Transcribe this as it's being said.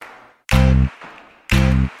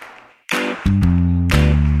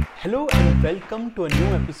Hello and welcome to a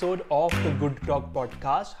new episode of the good talk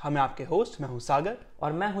podcast. हम आपके host, मैं हूं सागर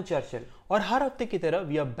और मैं हूं चर्चिल। और हर हफ्ते की तरह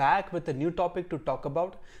we are back with a new topic to talk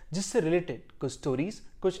about, जिससे रिलेटेड कुछ स्टोरीज,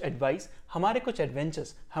 कुछ एडवाइस, हमारे कुछ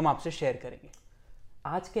एडवेंचर्स हम आपसे शेयर करेंगे।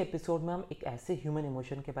 आज के एपिसोड में हम एक ऐसे ह्यूमन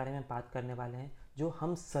इमोशन के बारे में बात करने वाले हैं जो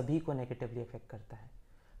हम सभी को नेगेटिवली अफेक्ट करता है।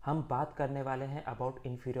 हम बात करने वाले हैं अबाउट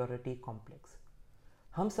इन्फीरियोरिटी कॉम्प्लेक्स।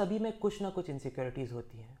 हम सभी में कुछ ना कुछ इनसिक्योरिटीज़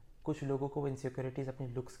होती हैं। कुछ लोगों को वो इनसिक्योरिटीज़ अपनी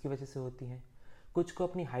लुक्स की वजह से होती हैं, कुछ को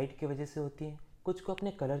अपनी हाइट की वजह से होती हैं, कुछ को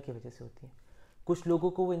अपने कलर की वजह से होती हैं। कुछ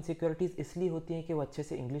लोगों को वो इनसिक्योरिटीज़ इसलिए होती हैं कि वो अच्छे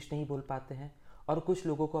से इंग्लिश नहीं बोल पाते हैं, और कुछ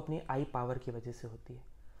लोगों को अपनी आई पावर की वजह से होती है।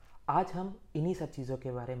 आज हम इन्हीं सब चीज़ों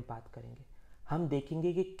के बारे में बात करेंगे। हम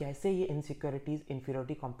देखेंगे कि कैसे ये इनसिक्योरिटीज़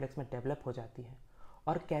इन्फीरियोरिटी कॉम्प्लेक्स में डेवलप हो जाती हैं,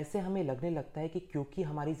 और कैसे हमें लगने लगता है कि क्योंकि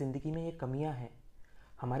हमारी ज़िंदगी में ये कमियां हैं,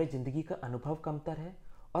 हमारे ज़िंदगी का अनुभव कमतर है,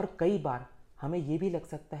 और कई बार हमें ये भी लग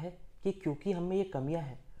सकता है कि क्योंकि हम में ये कमियां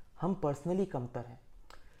हैं, हम पर्सनली कमतर हैं।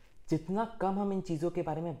 जितना कम हम इन चीज़ों के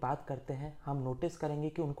बारे में बात करते हैं, हम नोटिस करेंगे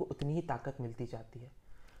कि उनको उतनी ही ताकत मिलती जाती है।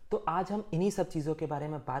 तो आज हम इन्हीं सब चीज़ों के बारे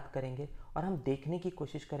में बात करेंगे, और हम देखने की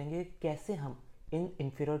कोशिश करेंगे कैसे हम इन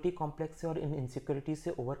इन्फीरियोरिटी कॉम्प्लेक्स से और इन इनसिक्योरिटीज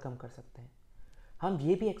से ओवरकम कर सकते हैं। हम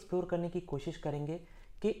ये भी एक्सप्लोर करने की कोशिश करेंगे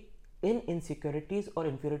कि इन इनसिक्योरिटीज़ और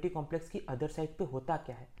इन्फीरियोरिटी कॉम्प्लेक्स की अदर साइड पे होता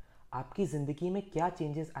क्या है, आपकी ज़िंदगी में क्या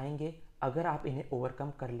चेंजेस आएंगे अगर आप इन्हें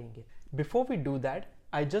ओवरकम कर लेंगे। Before we do that,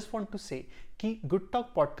 I just want to say कि गुड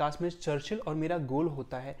टॉक पॉडकास्ट में चर्चिल और मेरा गोल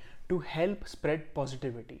होता है टू हेल्प स्प्रेड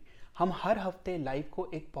पॉजिटिविटी। हम हर हफ्ते लाइफ को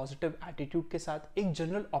एक पॉजिटिव एटीट्यूड के साथ, एक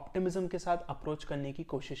जनरल ऑप्टिमिज्म के साथ अप्रोच करने की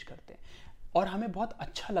कोशिश करते हैं, और हमें बहुत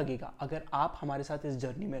अच्छा लगेगा अगर आप हमारे साथ इस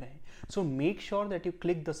जर्नी में रहें। So make sure that you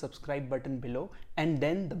click the subscribe button below and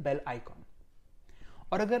then the bell icon.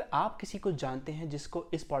 और अगर आप किसी को जानते हैं जिसको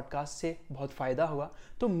इस पॉडकास्ट से बहुत फ़ायदा होगा,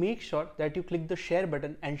 तो make sure that you click the share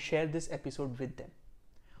button and share this episode with them.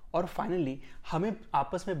 और फाइनली, हमें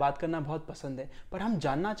आपस में बात करना बहुत पसंद है, पर हम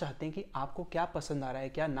जानना चाहते हैं कि आपको क्या पसंद आ रहा है,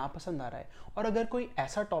 क्या ना पसंद आ रहा है। और अगर कोई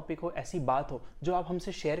ऐसा टॉपिक हो, ऐसी बात हो जो आप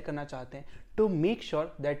हमसे शेयर करना चाहते हैं, तो make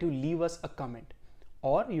sure that you leave us a comment,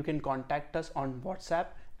 और you can contact us on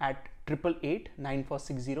WhatsApp at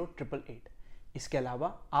 8889460888। इसके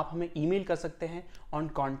अलावा आप हमें ईमेल कर सकते हैं on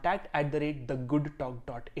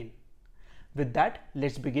contact@thegoodtalk.in। With that,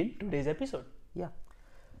 let's begin today's episode.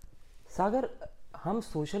 Sagar, हम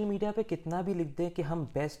सोशल मीडिया पे कितना भी लिख दें कि हम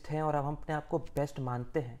बेस्ट हैं और अब हम अपने आप को बेस्ट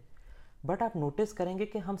मानते हैं, बट आप नोटिस करेंगे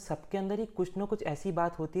कि हम सबके अंदर ही कुछ ना कुछ ऐसी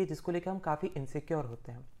बात होती है जिसको लेकर हम काफ़ी इनसिक्योर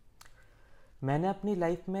होते हैं। मैंने अपनी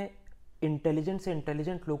लाइफ में इंटेलिजेंट से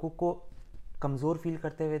इंटेलिजेंट लोगों को कमज़ोर फील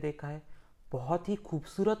करते हुए देखा है, बहुत ही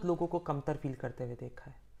खूबसूरत लोगों को कमतर फील करते हुए देखा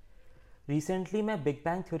है। रिसेंटली मैं बिग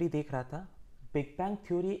बैंग थ्योरी देख रहा था। बिग बैंग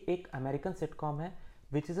थ्योरी एक अमेरिकन सिटकॉम है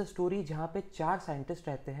विच इज़ अ स्टोरी जहाँ पे 4 साइंटिस्ट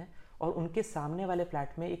रहते हैं और उनके सामने वाले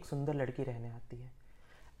फ्लैट में एक सुंदर लड़की रहने आती है।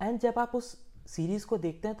 एंड जब आप उस सीरीज़ को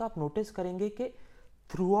देखते हैं तो आप नोटिस करेंगे कि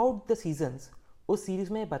थ्रू आउट द सीजन्स उस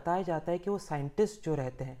सीरीज़ में बताया जाता है कि वो साइंटिस्ट जो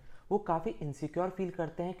रहते हैं वो काफ़ी इनसिक्योर फील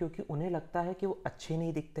करते हैं, क्योंकि उन्हें लगता है कि वो अच्छे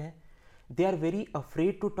नहीं दिखते हैं। They are very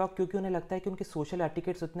afraid to talk, क्योंकि उन्हें लगता है कि उनके सोशल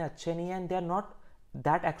एटिकेट्स उतने अच्छे नहीं हैं, and they are not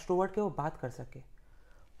that extrovert कि वो बात कर सके।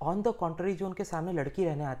 ऑन द कॉन्ट्ररी, जो उनके सामने लड़की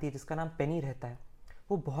रहने आती है जिसका नाम पेनी रहता है,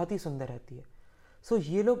 वो बहुत ही सुंदर रहती है। सो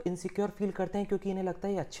ये लोग इनसिक्योर फील करते हैं क्योंकि इन्हें लगता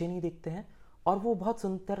है ये अच्छे नहीं दिखते हैं, और वो बहुत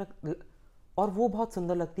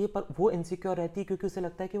सुंदर लगती है, पर वो इनसिक्योर रहती है क्योंकि उसे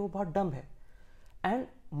लगता है कि वो बहुत डम है। एंड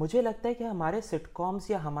मुझे लगता है कि हमारे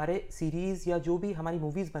सिटकॉम्स या हमारे सीरीज़ या जो भी हमारी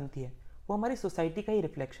मूवीज़ बनती है वो हमारी सोसाइटी का ही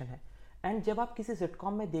रिफ्लेक्शन है। एंड जब आप किसी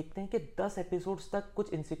सिटकॉम में देखते हैं कि 10 एपिसोड्स तक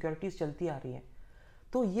कुछ इनसिक्योरिटीज़ चलती आ रही हैं,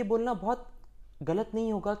 तो ये बोलना बहुत गलत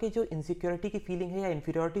नहीं होगा कि जो इनसिक्योरिटी की फीलिंग है या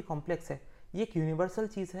इन्फीरियोरिटी कॉम्प्लेक्स है, ये एक यूनिवर्सल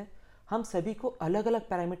चीज़ है। हम सभी को अलग अलग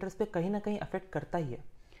पैरामीटर्स पे कहीं ना कहीं अफेक्ट करता ही है।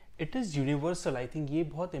 It is universal. I think ये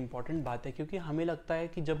बहुत इंपॉर्टेंट बात है, क्योंकि हमें लगता है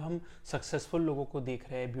कि जब हम सक्सेसफुल लोगों को देख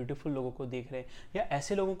रहे हैं, ब्यूटीफुल लोगों को देख रहे हैं, या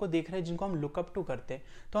ऐसे लोगों को देख रहे हैं जिनको हम लुकअप टू करते हैं,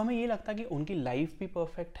 तो हमें ये लगता है कि उनकी लाइफ भी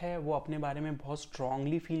परफेक्ट है, वो अपने बारे में बहुत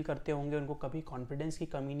स्ट्रांगली फील करते होंगे, उनको कभी कॉन्फिडेंस की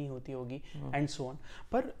कमी नहीं होती होगी, एंड सो ऑन।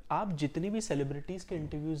 पर आप जितनी भी सेलिब्रिटीज़ के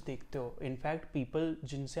इंटरव्यूज़ देखते हो, इनफैक्ट पीपल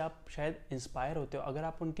जिनसे आप शायद इंस्पायर होते हो, अगर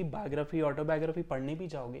आप उनकी बायोग्राफी, ऑटोबायोग्राफी पढ़ने भी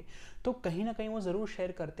जाओगे, तो कहीं ना कहीं वो ज़रूर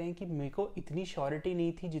शेयर करते हैं कि मेरे को इतनी श्योरिटी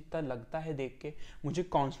नहीं थी जितना लगता है देख के। मुझे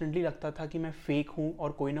कॉन्स्टेंटली लगता था कि मैं फेक हूँ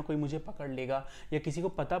और कोई ना कोई मुझे पकड़ लेगा, या किसी को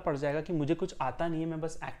पता पड़ जाएगा कि मुझे कुछ आता नहीं है, मैं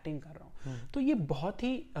बस एक्टिंग कर रहा हूँ। तो ये बहुत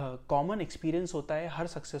ही कॉमन एक्सपीरियंस होता है हर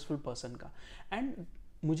सक्सेसफुल पर्सन का। एंड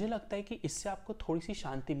मुझे लगता है कि इससे आपको थोड़ी सी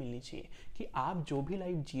शांति मिलनी चाहिए कि आप जो भी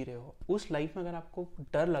लाइफ जी रहे हो उस लाइफ में अगर आपको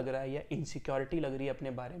डर लग रहा है या इनसिक्योरिटी लग रही है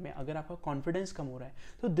अपने बारे में, अगर आपका कॉन्फिडेंस कम हो रहा है,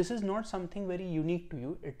 तो this is not something very unique to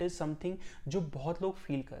you, it is something जो बहुत लोग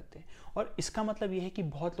फील करते हैं। और इसका मतलब ये है कि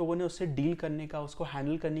बहुत लोगों ने उससे डील करने का, उसको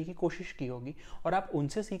हैंडल करने की कोशिश की होगी और आप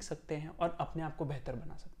उनसे सीख सकते हैं और अपने आप को बेहतर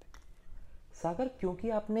बना सकते हैं। सागर, क्योंकि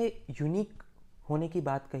आपने यूनिक होने की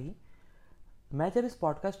बात कही, मैं जब इस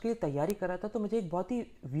पॉडकास्ट के लिए तैयारी कर रहा था तो मुझे एक बहुत ही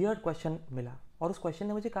वियर्ड क्वेश्चन मिला और उस क्वेश्चन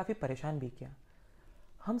ने मुझे काफ़ी परेशान भी किया।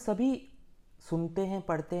 हम सभी सुनते हैं,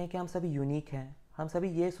 पढ़ते हैं कि हम सभी यूनिक हैं, हम सभी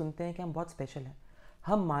ये सुनते हैं कि हम बहुत स्पेशल हैं,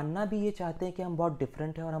 हम मानना भी ये चाहते हैं कि हम बहुत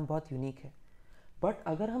डिफरेंट हैं और हम बहुत यूनिक हैं। बट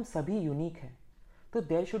अगर हम सभी यूनिक हैं तो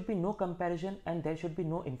there should be no comparison and there should be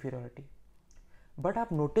no inferiority. But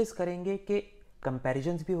आप नोटिस करेंगे कि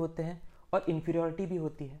कंपैरिजन्स भी होते हैं और इन्फीरियरिटी भी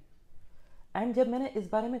होती है। एंड जब मैंने इस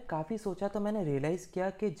बारे में काफ़ी सोचा तो मैंने रियलाइज़ किया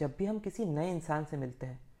कि जब भी हम किसी नए इंसान से मिलते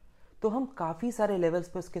हैं तो हम काफ़ी सारे लेवल्स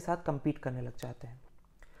पर उसके साथ compete करने लग जाते हैं।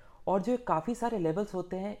 और जो काफ़ी सारे लेवल्स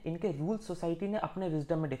होते हैं, इनके रूल्स सोसाइटी ने अपने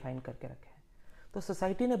विजडम में डिफाइन करके रखे हैं। तो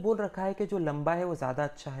सोसाइटी ने बोल रखा है कि जो लंबा है वो ज़्यादा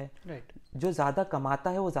अच्छा है, जो ज़्यादा कमाता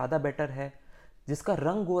है वो ज़्यादा बेटर है, जिसका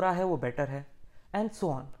रंग गोरा है वो बेटर है, and so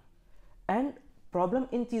on. And problem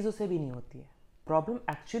इन चीज़ों से भी नहीं होती है। प्रॉब्लम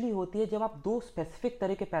एक्चुअली होती है जब आप दो स्पेसिफिक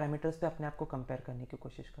तरह के पैरामीटर्स पे अपने आप को कंपेयर करने की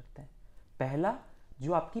कोशिश करते हैं। पहला,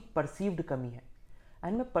 जो आपकी परसीव्ड कमी है,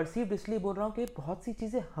 एंड मैं परसीव्ड इसलिए बोल रहा हूँ कि बहुत सी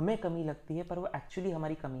चीज़ें हमें कमी लगती है पर वो एक्चुअली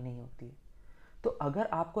हमारी कमी नहीं होती है। तो अगर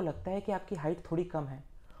आपको लगता है कि आपकी हाइट थोड़ी कम है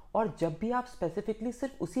और जब भी आप स्पेसिफिकली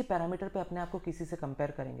सिर्फ उसी पैरामीटर पे अपने आप को किसी से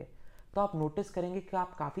कंपेयर करेंगे तो आप नोटिस करेंगे कि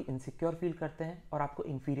आप काफ़ी इनसिक्योर फील करते हैं और आपको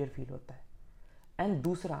इन्फीरियर फील होता है। एंड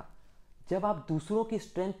दूसरा, जब आप दूसरों की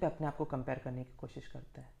स्ट्रेंथ पे अपने आप को कंपेयर करने की कोशिश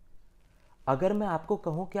करते हैं। अगर मैं आपको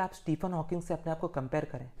कहूँ कि आप स्टीफन हॉकिंग से अपने आप को कंपेयर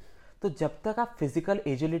करें, तो जब तक आप फिजिकल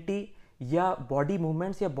एजिलिटी या बॉडी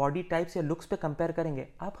मूवमेंट्स या बॉडी टाइप्स या लुक्स पे कंपेयर करेंगे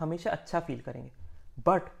आप हमेशा अच्छा फील करेंगे।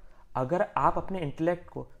 बट अगर आप अपने इंटेलेक्ट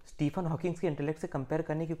को स्टीफन हॉकिंग के इंटेलेक्ट से कंपेयर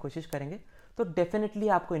करने की कोशिश करेंगे तो डेफिनेटली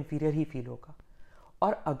आपको इन्फीरियर ही फील होगा।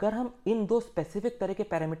 और अगर हम इन दो स्पेसिफिक तरह के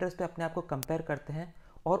पैरामीटर्स पे अपने आप को कंपेयर करते हैं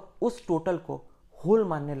और उस टोटल को होल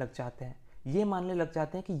मानने लग जाते हैं, ये मानने लग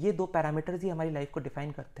जाते हैं कि ये दो पैरामीटर्स ही हमारी लाइफ को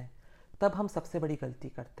डिफाइन करते हैं, तब हम सबसे बड़ी गलती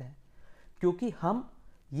करते हैं। क्योंकि हम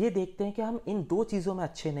ये देखते हैं कि हम इन दो चीज़ों में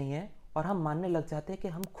अच्छे नहीं हैं और हम मानने लग जाते हैं कि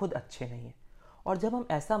हम खुद अच्छे नहीं हैं। और जब हम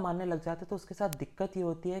ऐसा मानने लग जाते हैं तो उसके साथ दिक्कत ये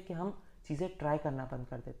होती है कि हम चीज़ें ट्राई करना बंद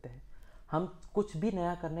कर देते हैं। हम कुछ भी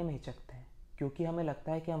नया करने में हिचकते हैं क्योंकि हमें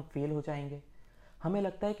लगता है कि हम फेल हो जाएंगे, हमें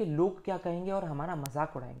लगता है कि लोग क्या कहेंगे और हमारा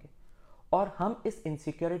मजाक उड़ाएंगे, और हम इस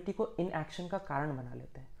इनसिक्योरिटी को इन एक्शन का कारण बना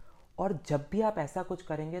लेते हैं। और जब भी आप ऐसा कुछ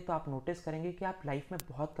करेंगे तो आप नोटिस करेंगे कि आप लाइफ में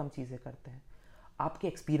बहुत कम चीज़ें करते हैं, आपके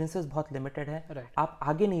एक्सपीरियंसेस बहुत लिमिटेड है, आप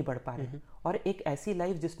आगे नहीं बढ़ पा रहे हैं। और एक ऐसी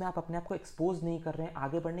लाइफ जिसमें आप अपने आप को एक्सपोज नहीं कर रहे हैं,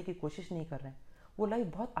 आगे बढ़ने की कोशिश नहीं कर रहे हैं, वो लाइफ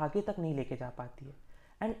बहुत आगे तक नहीं लेके जा पाती है।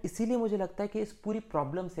 एंड इसीलिए मुझे लगता है कि इस पूरी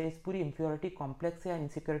प्रॉब्लम से, इस पूरी इंफीरियरिटी कॉम्प्लेक्स या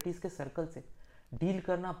इनसिक्योरिटीज़ के सर्कल से डील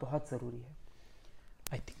करना बहुत ज़रूरी है।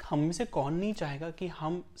 आई थिंक हम में से कौन नहीं चाहेगा कि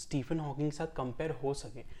हम स्टीफन हॉकिंग के साथ कंपेयर हो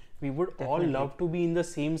सके। We would all love to be in the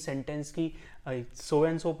same sentence कि so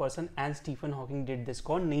and so person and Stephen Hawking did this.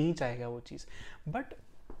 कौन नहीं चाहेगा वो चीज़। बट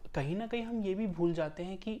कहीं ना कहीं हम ये भी भूल जाते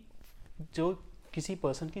हैं कि जो किसी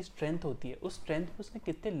पर्सन की स्ट्रेंथ होती है, उस स्ट्रेंथ पे उसने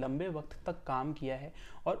कितने लंबे वक्त तक काम किया है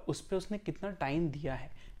और उस पर उसने कितना टाइम दिया है,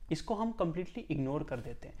 इसको हम कम्प्लीटली इग्नोर कर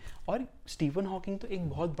देते हैं। और स्टीफन हॉकिंग तो एक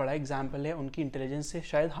बहुत बड़ा एग्जाम्पल है। उनकी इंटेलिजेंस से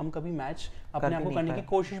शायद हम कभी मैच अपने आप को करने की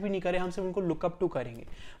कोशिश भी नहीं करें, हम सिर्फ उनको लुकअप टू करेंगे।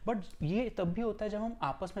 बट ये तब भी होता है जब हम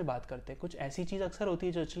आपस में बात करते हैं। कुछ ऐसी चीज़ अक्सर होती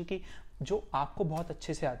है चर्चिल की जो आपको बहुत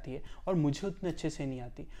अच्छे से आती है और मुझे उतने अच्छे से नहीं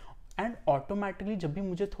आती। एंड ऑटोमेटिकली जब भी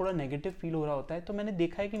मुझे थोड़ा नेगेटिव फील हो रहा होता है तो मैंने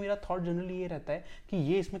देखा है कि मेरा थॉट जनरली ये रहता है कि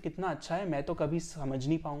ये इसमें कितना अच्छा है, मैं तो कभी समझ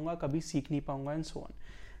नहीं पाऊंगा, कभी सीख नहीं पाऊंगा एंड सो ऑन।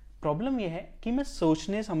 प्रॉब्लम यह है कि मैं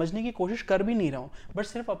सोचने समझने की कोशिश कर भी नहीं रहा हूँ, बट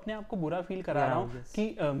सिर्फ अपने आप को बुरा फील करा रहा हूँ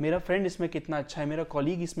कि मेरा फ्रेंड इसमें कितना अच्छा है, मेरा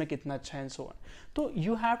कॉलीग इसमें कितना अच्छा है एंड सो ऑन। तो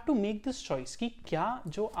you have to make this choice कि क्या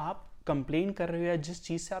जो आप कंप्लेन कर रहे हो या जिस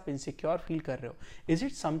चीज़ से आप इनसिक्योर फील कर रहे हो, इज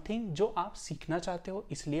इट समथिंग जो आप सीखना चाहते हो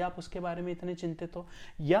इसलिए आप उसके बारे में इतने चिंतित हो,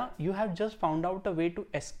 या you have just found out a way to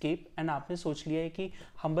escape and आपने सोच लिया है कि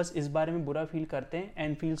हम बस इस बारे में बुरा फील करते हैं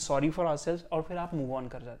and feel sorry for ourselves और फिर आप मूव ऑन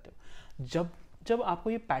कर जाते हो। जब आपको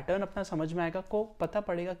ये पैटर्न अपना समझ में आएगा, को पता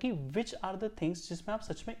पड़ेगा कि विच आर द थिंग्स जिसमें आप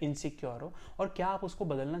सच में इनसिक्योर हो और क्या आप उसको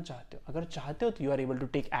बदलना चाहते हो। अगर चाहते हो तो you are able to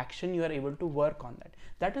take action, you are able to work on that.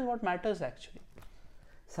 That is what matters actually.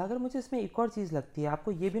 सागर, मुझे इसमें एक और चीज़ लगती है,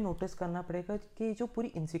 आपको ये भी नोटिस करना पड़ेगा कि जो पूरी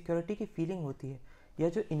इनसिक्योरिटी की फीलिंग होती है या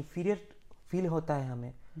जो इन्फीरियर फील होता है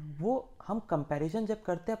हमें, वो हम कंपैरिजन जब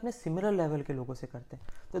करते हैं अपने सिमिलर लेवल के लोगों से करते हैं।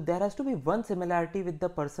 तो there has to be one similarity with the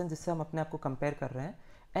person जिससे हम अपने आप को कंपेयर कर रहे हैं,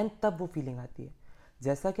 एंड तब वो फीलिंग आती है।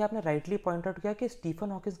 जैसा कि आपने राइटली पॉइंट आउट किया कि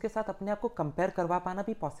स्टीफन हॉकिंस के साथ अपने आप को कंपेयर करवा पाना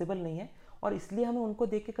भी पॉसिबल नहीं है, और इसलिए हमें उनको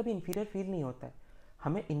देख के कभी इन्फीरियर फील नहीं होता है।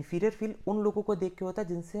 हमें इन्फीरियर फील उन लोगों को देख के होता है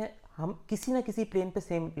जिनसे हम किसी ना किसी प्लेन पे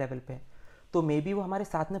सेम लेवल पे हैं। तो मे बी वो हमारे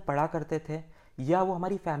साथ में पढ़ा करते थे, या वो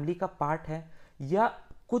हमारी फैमिली का पार्ट है, या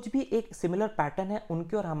कुछ भी एक सिमिलर पैटर्न है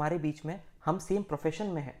उनके और हमारे बीच में, हम सेम प्रोफेशन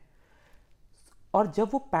में हैं। और जब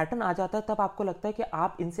वो पैटर्न आ जाता है तब आपको लगता है कि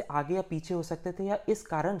आप इनसे आगे या पीछे हो सकते थे, या इस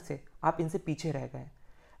कारण से आप इनसे पीछे रह गए।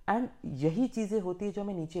 एंड यही चीज़ें होती है जो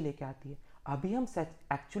हमें नीचे लेके आती है। अभी हम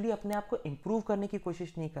एक्चुअली अपने आप को इम्प्रूव करने की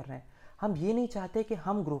कोशिश नहीं कर रहे हैं, हम ये नहीं चाहते कि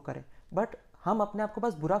हम ग्रो करें, बट हम अपने आप को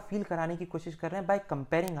बस बुरा फील कराने की कोशिश कर रहे हैं बाय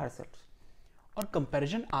कंपेयरिंग आवरसेल्व्स। और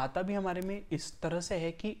कंपैरिजन आता भी हमारे में इस तरह से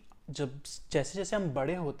है कि जब जैसे जैसे हम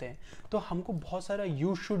बड़े होते हैं तो हमको बहुत सारा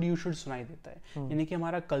यू शुड सुनाई देता है। यानी कि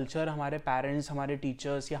हमारा कल्चर, हमारे पेरेंट्स, हमारे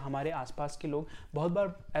टीचर्स या हमारे आसपास के लोग बहुत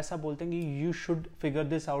बार ऐसा बोलते हैं कि you should figure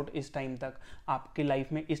this out, इस टाइम तक आपके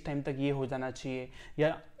लाइफ में इस टाइम तक ये हो जाना चाहिए,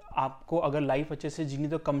 या आपको अगर लाइफ अच्छे से जीनी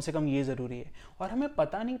तो कम से कम ये ज़रूरी है। और हमें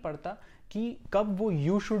पता नहीं पड़ता कि कब वो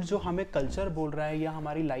यू शुड जो हमें कल्चर बोल रहा है या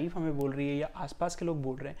हमारी लाइफ हमें बोल रही है या आसपास के लोग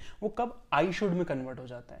बोल रहे हैं, वो कब आई शुड में कन्वर्ट हो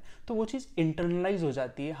जाता है। तो वो चीज़ इंटरनलाइज हो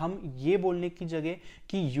जाती है। हम ये बोलने की जगह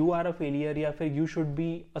कि यू आर अ फेलियर या फिर you should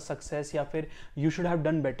be a success या फिर you should have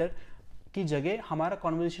done better की जगह हमारा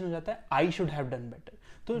कॉन्वर्जेशन हो जाता है I should have done better.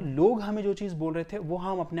 तो लोग हमें जो चीज़ बोल रहे थे वो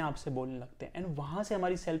हम अपने आप से बोलने लगते हैं, एंड वहाँ से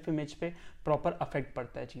हमारी सेल्फ इमेज पे प्रॉपर अफेक्ट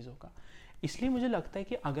पड़ता है चीज़ों का। इसलिए मुझे लगता है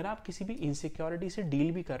कि अगर आप किसी भी इनसिक्योरिटी से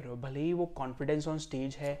डील भी कर रहे हो, भले ही वो कॉन्फिडेंस ऑन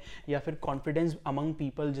स्टेज है या फिर कॉन्फिडेंस अमंग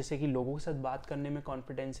पीपल, जैसे कि लोगों के साथ बात करने में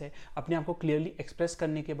कॉन्फिडेंस है, अपने आप को क्लियरली एक्सप्रेस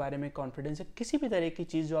करने के बारे में कॉन्फिडेंस है, किसी भी तरह की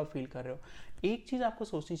चीज़ जो आप फील कर रहे हो, एक चीज़ आपको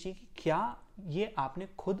सोचनी चाहिए कि क्या ये आपने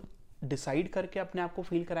खुद डिसाइड करके अपने आप को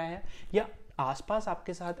फील कराया है, या आसपास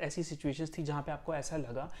आपके साथ ऐसी सिचुएशंस थी जहाँ पे आपको ऐसा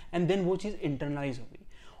लगा एंड देन वो चीज़ इंटरनलाइज हो गई।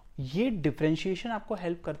 ये डिफरेंशिएशन आपको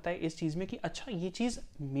हेल्प करता है इस चीज़ में कि अच्छा ये चीज़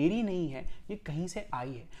मेरी नहीं है, ये कहीं से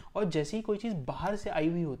आई है। और जैसे ही कोई चीज़ बाहर से आई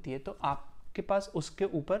हुई होती है तो आपके पास उसके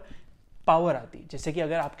ऊपर पावर आती है। जैसे कि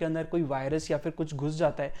अगर आपके अंदर कोई वायरस या फिर कुछ घुस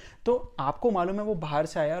जाता है तो आपको मालूम है वो बाहर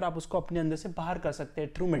से आया और आप उसको अपने अंदर से बाहर कर सकते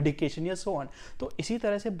हैं थ्रू मेडिकेशन या सो ऑन। तो इसी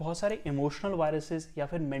तरह से बहुत सारे इमोशनल वायरसेस या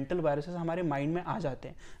फिर मेंटल वायरसेस हमारे माइंड में आ जाते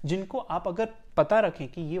हैं, जिनको आप अगर पता रखें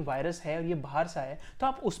कि ये वायरस है और ये बाहर से आया है तो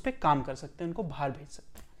आप उस पर काम कर सकते हैं, उनको बाहर भेज सकते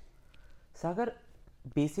हैं। सागर,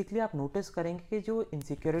 बेसिकली आप नोटिस करेंगे कि जो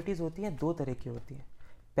इनसिक्योरिटीज़ होती हैं दो तरह की होती हैं।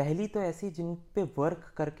 पहली तो ऐसी जिन पे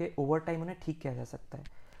वर्क करके ओवर टाइम उन्हें ठीक किया जा सकता है,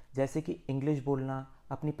 जैसे कि इंग्लिश बोलना,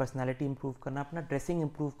 अपनी पर्सनालिटी इंप्रूव करना, अपना ड्रेसिंग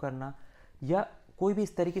इंप्रूव करना, या कोई भी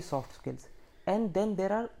इस तरह की soft skills. And then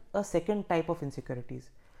there are a second type of insecurities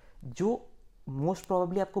जो मोस्ट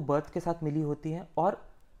प्रोबेबली आपको बर्थ के साथ मिली होती हैं और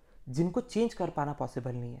जिनको चेंज कर पाना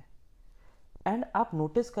पॉसिबल नहीं है। एंड आप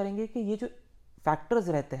नोटिस करेंगे कि ये जो फैक्टर्स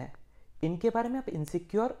रहते हैं इनके बारे में आप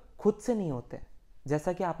इनसिक्योर खुद से नहीं होते,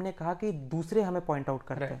 जैसा कि आपने कहा कि दूसरे हमें पॉइंट आउट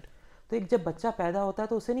करते हैं। तो एक जब बच्चा पैदा होता है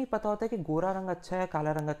तो उसे नहीं पता होता है कि गोरा रंग अच्छा है,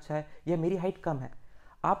 काला रंग अच्छा है, या मेरी हाइट कम है।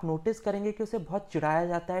 आप नोटिस करेंगे कि उसे बहुत चिढ़ाया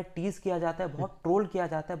जाता है, टीज किया जाता है, बहुत ट्रोल किया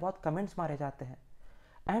जाता है, बहुत कमेंट्स मारे जाते हैं।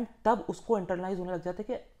 एंड तब उसको इंटरनलाइज होने लग जाता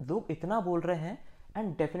है कि लोग इतना बोल रहे हैं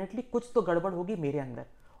एंड डेफिनेटली कुछ तो गड़बड़ होगी मेरे अंदर।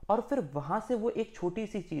 और फिर वहाँ से वो एक छोटी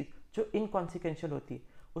सी चीज़ जो इनकॉन्सिक्वेंशियल होती है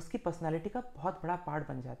उसकी पर्सनैलिटी का बहुत बड़ा पार्ट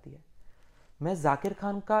बन जाती है। मैं जाकिर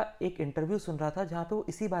खान का एक इंटरव्यू सुन रहा था जहाँ पे वो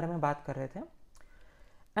इसी बारे में बात कर रहे थे,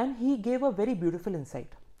 and he gave a very beautiful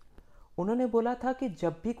insight. उन्होंने बोला था कि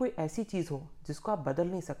जब भी कोई ऐसी चीज़ हो जिसको आप बदल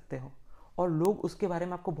नहीं सकते हो और लोग उसके बारे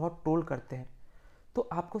में आपको बहुत ट्रोल करते हैं, तो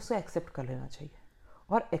आपको उसे एक्सेप्ट कर लेना चाहिए।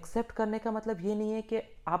 और एक्सेप्ट करने का मतलब ये नहीं है कि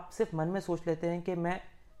आप सिर्फ मन में सोच लेते हैं कि मैं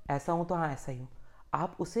ऐसा हूँ तो हाँ ऐसा ही हूँ।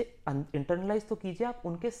 आप उसे इंटरनलाइज तो कीजिए, आप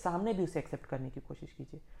उनके सामने भी उसे एक्सेप्ट करने की कोशिश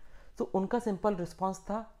कीजिए। तो उनका सिंपल रिस्पॉन्स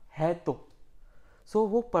था, है तो। सो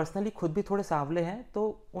वो पर्सनली खुद भी थोड़े सांवले हैं,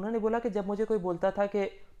 तो उन्होंने बोला कि जब मुझे कोई बोलता था कि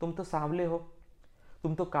तुम तो सांवले हो,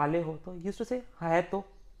 तुम तो काले हो, तो यूज्ड टू से है तो।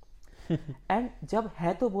 एंड जब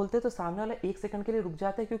है तो बोलते तो सामने वाला एक सेकंड के लिए रुक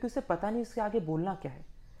जाता है क्योंकि उसे पता नहीं उसके आगे बोलना क्या है।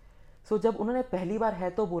 सो जब उन्होंने पहली बार है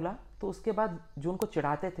तो बोला तो उसके बाद जो उनको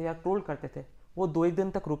चिढ़ाते थे या ट्रोल करते थे वो 2-1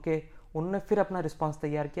 दिन तक रुके। उन्होंने फिर अपना रिस्पॉन्स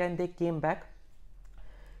तैयार किया एंड दे केम बैक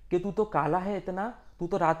कि तू तो काला है इतना, तू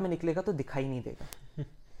तो रात में निकलेगा तो दिखाई नहीं देगा।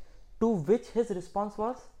 To which his response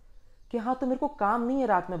was कि हाँ तो मेरे को काम नहीं है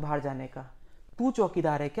रात में बाहर जाने का, तू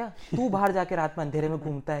चौकीदार है क्या, तू बाहर जाके रात में अंधेरे में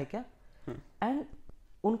घूमता है क्या। एंड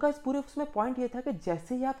उनका इस पूरे उसमें पॉइंट ये था कि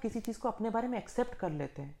जैसे ही आप किसी चीज़ को अपने बारे में एक्सेप्ट कर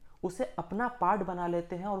लेते हैं, उसे अपना पार्ट बना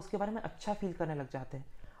लेते हैं और उसके बारे में अच्छा फील करने लग जाते हैं,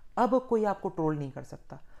 अब कोई आपको ट्रोल नहीं कर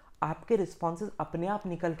सकता। आपके रिस्पॉन्सेज अपने आप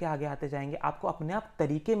निकल के आगे आते जाएंगे, आपको अपने आप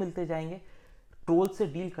तरीके मिलते जाएंगे ट्रोल से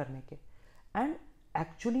डील करने के। एंड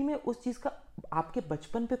एक्चुअली में उस चीज़ का आपके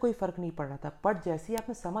बचपन पे कोई फ़र्क नहीं पड़ रहा था, पर जैसे ही आप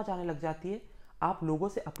में समझ आने लग जाती है, आप लोगों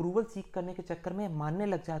से अप्रूवल सीख करने के चक्कर में मानने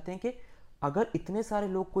लग जाते हैं कि अगर इतने सारे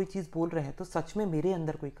लोग कोई चीज़ बोल रहे हैं तो सच में मेरे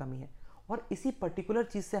अंदर कोई कमी है। और इसी पर्टिकुलर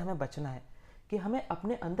चीज़ से हमें बचना है कि हमें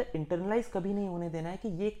अपने अंदर इंटरनलाइज कभी नहीं होने देना है कि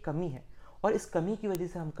ये एक कमी है और इस कमी की वजह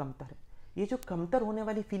से हम कमतर हैं। ये जो कमतर होने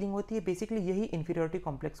वाली फीलिंग होती है, बेसिकली यही इन्फीरियरिटी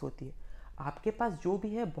कॉम्प्लेक्स होती है। आपके पास जो भी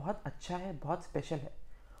है बहुत अच्छा है, बहुत स्पेशल है,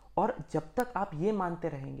 और जब तक आप ये मानते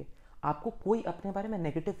रहेंगे आपको कोई अपने बारे में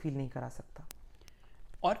नेगेटिव फील नहीं करा सकता।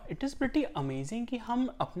 और इट इज़ प्रिटी अमेजिंग कि हम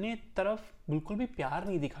अपने तरफ बिल्कुल भी प्यार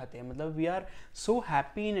नहीं दिखाते हैं। मतलब we are so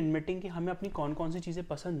happy in admitting कि हमें अपनी कौन कौन सी चीज़ें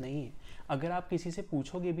पसंद नहीं है। अगर आप किसी से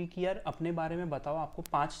पूछोगे भी कि यार अपने बारे में बताओ आपको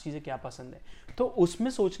 5 चीज़ें क्या पसंद है, तो उसमें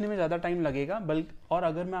सोचने में ज़्यादा टाइम लगेगा। बल्कि और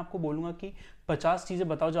अगर मैं आपको बोलूँगा कि 50 चीज़ें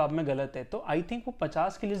बताओ जो आप में गलत है, तो आई थिंक वो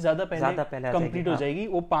 50 की लिस्ट ज़्यादा पहले कंप्लीट हो जाएगी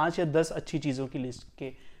वो 5 या 10 अच्छी चीज़ों की लिस्ट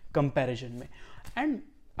के कंपैरिजन में। And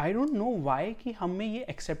I don't know why कि हम में ये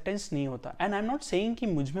एक्सेप्टेंस नहीं होता। And I am not saying कि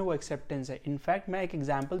मुझ में वो एक्सेप्टेंस है। इनफैक्ट मैं एक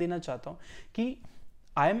एग्जाम्पल देना चाहता हूँ कि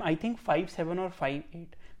आई थिंक 5'7" और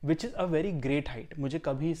 5'8", which is a very great height. मुझे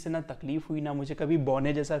कभी इससे ना तकलीफ हुई, ना मुझे कभी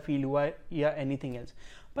बौने जैसा फील हुआ या एनीथिंग एल्स।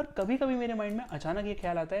 पर कभी कभी मेरे माइंड में अचानक ये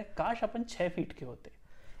ख्याल आता है काश अपन 6 फीट के होते।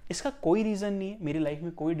 इसका कोई रीज़न नहीं है, मेरी लाइफ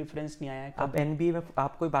में कोई डिफरेंस नहीं आया है। आप NBA में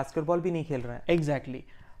आप कोई बास्केटबॉल भी नहीं खेल रहे हैं। एग्जैक्टली।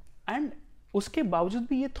 एंड उसके बावजूद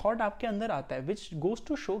भी ये थॉट आपके अंदर आता है, विच गोज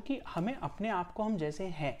टू शो कि हमें अपने आप को हम जैसे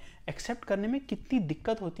हैं एक्सेप्ट करने में कितनी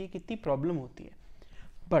दिक्कत होती है, कितनी प्रॉब्लम होती है।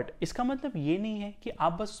 बट इसका मतलब ये नहीं है कि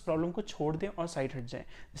आप बस उस प्रॉब्लम को छोड़ दें और साइड हट जाएं।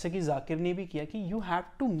 जैसे कि जाकिर ने भी किया कि you have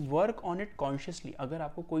to work on it consciously. अगर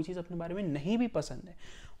आपको कोई चीज़ अपने बारे में नहीं भी पसंद है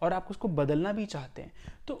और आप उसको बदलना भी चाहते हैं,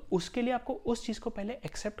 तो उसके लिए आपको उस चीज़ को पहले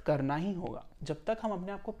एक्सेप्ट करना ही होगा। जब तक हम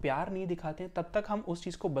अपने आप को प्यार नहीं दिखाते हैं तब तक हम उस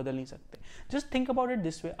चीज़ को बदल नहीं सकते। Just think about it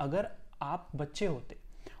this way, अगर आप बच्चे होते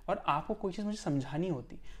और आपको कोई चीज़ मुझे समझानी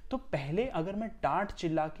होती, तो पहले अगर मैं डांट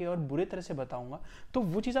चिल्ला के और बुरे तरह से बताऊंगा तो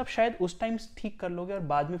वो चीज़ आप शायद उस टाइम ठीक कर लोगे और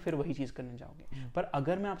बाद में फिर वही चीज़ करने जाओगे। पर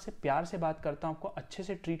अगर मैं आपसे प्यार से बात करता हूँ, आपको अच्छे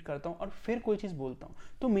से ट्रीट करता हूँ और फिर कोई चीज़ बोलता हूँ,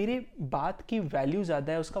 तो मेरी बात की वैल्यू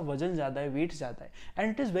ज़्यादा है, उसका वजन ज़्यादा है, वेट ज़्यादा है। And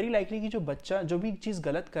it is very likely कि जो बच्चा जो भी चीज़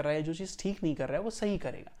गलत कर रहा है, जो चीज़ ठीक नहीं कर रहा है, वो सही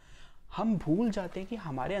करेगा। हम भूल जाते हैं कि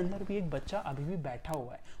हमारे अंदर भी एक बच्चा अभी भी बैठा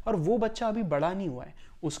हुआ है और वो बच्चा अभी बड़ा नहीं हुआ है।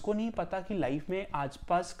 उसको नहीं पता कि लाइफ में आज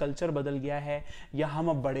पास कल्चर बदल गया है या हम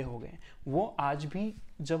अब बड़े हो गए। वो आज भी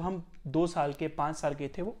जब हम 2 साल के 5 साल के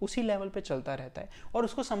थे वो उसी लेवल पे चलता रहता है और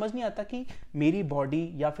उसको समझ नहीं आता कि मेरी बॉडी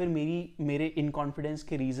या फिर मेरे इनकॉन्फिडेंस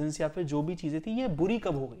के रीजंस या फिर जो भी चीज़ें थी ये बुरी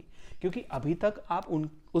कब हो गई, क्योंकि अभी तक आप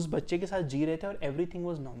उस बच्चे के साथ जी रहे थे और everything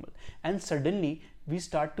was normal and suddenly we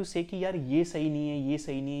start to say कि यार ये सही नहीं है, ये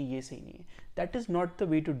सही नहीं है, ये सही नहीं है। That is not the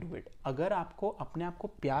way to do it. अगर आपको अपने आप को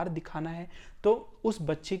प्यार दिखाना है तो उस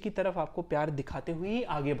बच्चे की तरफ आपको प्यार दिखाते हुए ही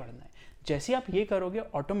आगे बढ़ना है। जैसे आप ये करोगे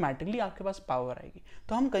ऑटोमेटिकली आपके पास पावर आएगी।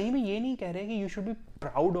 तो हम कहीं भी ये नहीं कह रहे कि you should be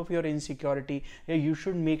proud of your insecurity या यू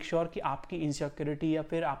शुड मेक श्योर कि आपकी इनसिक्योरिटी या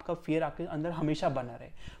फिर आपका फियर आपके अंदर हमेशा बना रहे।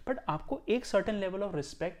 बट आपको एक सर्टेन लेवल ऑफ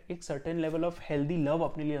रिस्पेक्ट, एक certain level of healthy love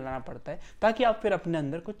अपने लिए लाना पड़ता है ताकि आप फिर अपने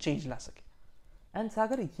अंदर कुछ चेंज ला सकें। एंड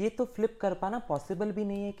सागर, ये तो फ्लिप कर पाना पॉसिबल भी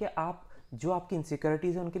नहीं है कि आप जो आपकी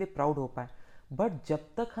इनसिक्योरिटीज़ है उनके लिए प्राउड हो पाए। बट जब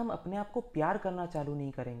तक हम अपने आप को प्यार करना चालू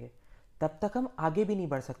नहीं करेंगे तब तक हम आगे भी नहीं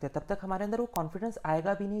बढ़ सकते, तब तक हमारे अंदर वो कॉन्फिडेंस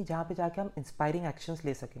आएगा भी नहीं जहाँ पे जाके हम इंस्पायरिंग एक्शंस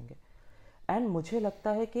ले सकेंगे। एंड मुझे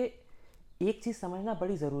लगता है कि एक चीज़ समझना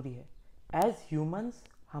बड़ी ज़रूरी है। एज ह्यूमंस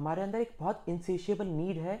हमारे अंदर एक बहुत इनसेशिएबल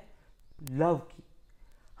नीड है लव की।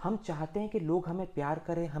 हम चाहते हैं कि लोग हमें प्यार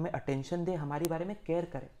करें, हमें अटेंशन दें, हमारे बारे में केयर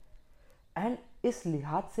करें। एंड इस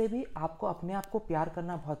लिहाज से भी आपको अपने आप को प्यार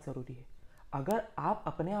करना बहुत ज़रूरी है। अगर आप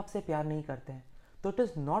अपने आप से प्यार नहीं करते हैं तो it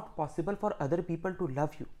is not possible for other people to love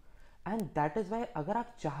you. And that is why अगर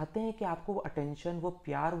आप चाहते हैं कि आपको वो अटेंशन, वो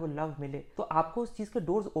प्यार, वो लव मिले, तो आपको उस चीज़ के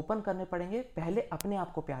डोर्स ओपन करने पड़ेंगे पहले अपने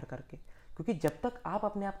आप को प्यार करके। क्योंकि जब तक आप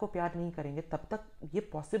अपने आप को प्यार नहीं करेंगे तब तक ये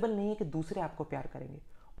पॉसिबल नहीं है कि दूसरे आपको प्यार करेंगे।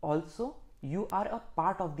 Also you are a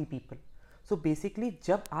part of the people. So basically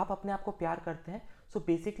जब आप अपने आप को प्यार करते हैं सो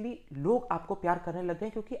बेसिकली लोग आपको प्यार करने लग गए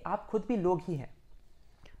क्योंकि आप खुद भी लोग ही हैं।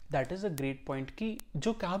 That is a great point कि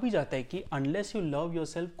जो कहा भी जाता है कि unless you love your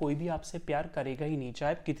self कोई भी आपसे प्यार करेगा ही नहीं,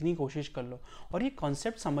 चाहे आप कितनी कोशिश कर लो। और ये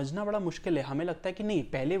कॉन्सेप्ट समझना बड़ा मुश्किल है। हमें लगता है कि नहीं,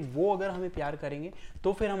 पहले वो अगर हमें प्यार करेंगे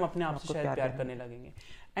तो फिर हम अपने आप से शायद प्यार करने लगेंगे।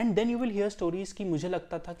 And then you will hear stories कि मुझे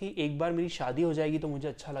लगता था कि एक बार मेरी शादी हो जाएगी तो मुझे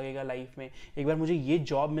अच्छा लगेगा लाइफ में, एक बार मुझे ये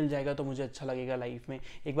जॉब मिल जाएगा तो मुझे अच्छा लगेगा लाइफ में,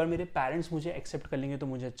 एक बार मेरे पेरेंट्स मुझे एक्सेप्ट कर लेंगे तो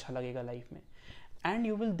मुझे अच्छा लगेगा लाइफ में। And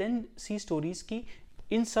you will then see stories की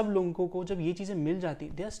इन सब लोगों को जब ये चीज़ें मिल जाती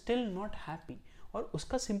they are still not happy. और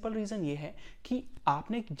उसका सिंपल रीज़न ये है कि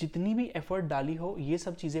आपने जितनी भी एफर्ट डाली हो ये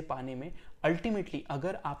सब चीज़ें पाने में, अल्टीमेटली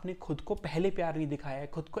अगर आपने खुद को पहले प्यार नहीं दिखाया है,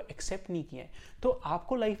 खुद को एक्सेप्ट नहीं किया है, तो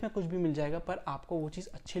आपको लाइफ में कुछ भी मिल जाएगा पर आपको वो चीज़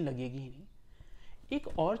अच्छी लगेगी ही नहीं। एक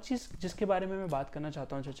और चीज़ जिसके बारे में मैं बात करना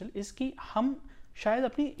चाहता हूँ चंचल, इसकी हम शायद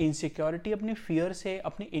अपनी इनसिक्योरिटी, अपनी फियर से,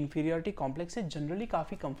 अपनी इन्फीरियरिटी कॉम्प्लेक्स से जनरली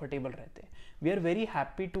काफ़ी कंफर्टेबल रहते हैं। We are very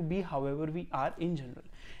happy to be however we are in general,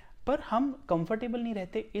 पर हम कंफर्टेबल नहीं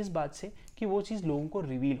रहते इस बात से कि वो चीज़ लोगों को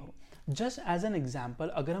रिवील हो। जस्ट एज एन एग्जाम्पल,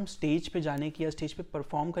 अगर हम स्टेज पे जाने की या स्टेज पे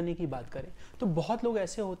परफॉर्म करने की बात करें तो बहुत लोग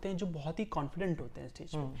ऐसे होते हैं जो बहुत ही कॉन्फिडेंट होते हैं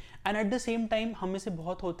स्टेज पे, and at the same time हम में से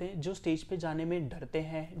बहुत होते हैं जो स्टेज पे जाने में डरते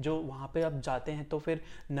हैं, जो वहाँ पे अब जाते हैं तो फिर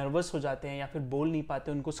नर्वस हो जाते हैं या फिर बोल नहीं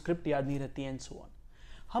पाते, उनको स्क्रिप्ट याद नहीं रहती है एंड सो ऑन।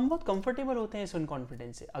 हम बहुत कंफर्टेबल होते हैं इस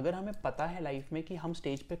अनकॉन्फिडेंस से। अगर हमें पता है लाइफ में कि हम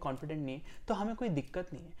स्टेज पे कॉन्फिडेंट नहीं है तो हमें कोई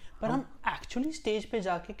दिक्कत नहीं है, पर हम एक्चुअली स्टेज पे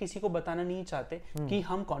जाके किसी को बताना नहीं चाहते कि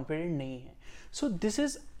हम कॉन्फिडेंट नहीं है। सो दिस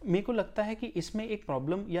इज, मेरे को लगता है कि इसमें एक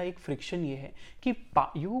प्रॉब्लम या एक फ्रिक्शन ये है कि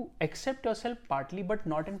you accept yourself partly but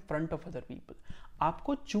not in front of other people.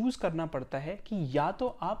 आपको चूज करना पड़ता है कि या तो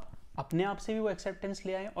आप अपने आप से भी वो एक्सेप्टेंस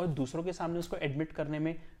ले आए और दूसरों के सामने उसको एडमिट करने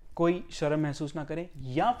में कोई शर्म महसूस ना करें,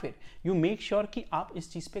 या फिर यू मेक श्योर कि आप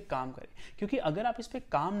इस चीज़ पे काम करें। क्योंकि अगर आप इस पे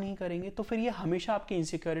काम नहीं करेंगे तो फिर ये हमेशा आपकी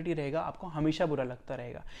इनसिक्योरिटी रहेगा, आपको हमेशा बुरा लगता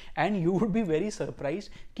रहेगा, and you would be very surprise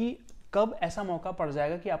कि कब ऐसा मौका पड़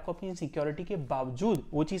जाएगा कि आपको अपनी इनसिक्योरिटी के बावजूद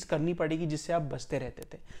वो चीज़ करनी पड़ेगी जिससे आप बचते रहते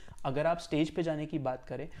थे। अगर आप स्टेज पे जाने की बात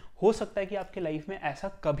करें, हो सकता है कि आपके लाइफ में ऐसा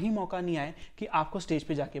कभी मौका नहीं आए कि आपको स्टेज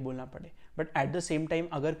पे जाके बोलना पड़े, but at the same time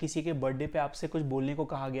अगर किसी के बर्थडे पे आपसे कुछ बोलने को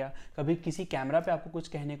कहा गया, कभी किसी कैमरा पे आपको कुछ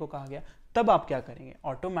कहने को कहा गया, तब आप क्या करेंगे?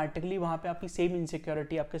 ऑटोमेटिकली वहाँ पे आपकी सेम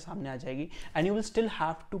इनसिक्योरिटी आपके सामने आ जाएगी and you will still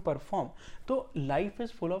have to perform. तो life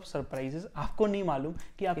is full of surprises, आपको नहीं मालूम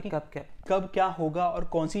कि आपकी कब क्या होगा और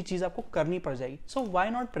कौन सी चीज़ आपको करनी पड़ जाएगी। So why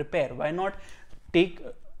not prepare, why not take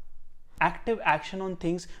active action on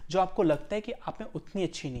things जो आपको लगता है कि आप में उतनी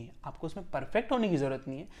अच्छी नहीं है। आपको उसमें परफेक्ट होने की ज़रूरत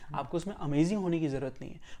नहीं है, आपको उसमें अमेजिंग होने की ज़रूरत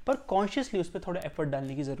नहीं है, पर कॉन्शियसली उस पर थोड़ा एफर्ट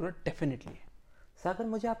डालने की ज़रूरत डेफिनेटली है। सागर,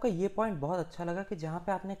 मुझे आपका ये पॉइंट बहुत अच्छा लगा कि जहाँ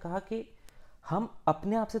पे आपने कहा कि हम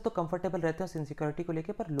अपने आप से तो कंफर्टेबल रहते हैं उस इनसिक्योरिटी को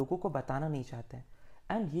लेकर, पर लोगों को बताना नहीं चाहते हैं,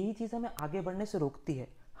 एंड यही चीज़ हमें आगे बढ़ने से रोकती है।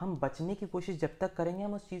 हम बचने की कोशिश जब तक करेंगे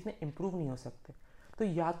हम उस चीज़ में इम्प्रूव नहीं हो सकते। तो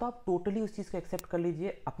या तो आप टोटली उस चीज़ को एक्सेप्ट कर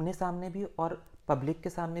लीजिए अपने सामने भी और पब्लिक के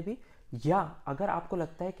सामने भी, या अगर आपको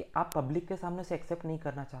लगता है कि आप पब्लिक के सामने से एक्सेप्ट नहीं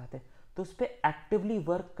करना चाहते तो उस पर एक्टिवली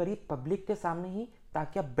वर्क करिए पब्लिक के सामने ही,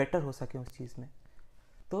 ताकि आप बेटर हो सकें उस चीज़ में।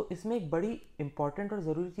 तो इसमें एक बड़ी इंपॉर्टेंट और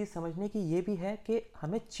ज़रूरी चीज़ समझने की ये भी है कि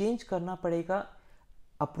हमें चेंज करना पड़ेगा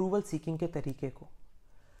अप्रूवल सीकिंग के तरीके को।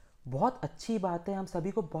 बहुत अच्छी बात है, हम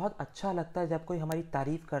सभी को बहुत अच्छा लगता है जब कोई हमारी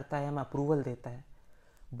तारीफ़ करता है, हमें अप्रूवल देता है,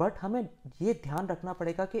 बट हमें ये ध्यान रखना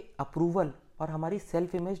पड़ेगा कि अप्रूवल और हमारी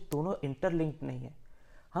सेल्फ इमेज दोनों इंटरलिंक्ड नहीं है।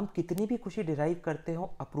 हम कितनी भी खुशी डिराइव करते हो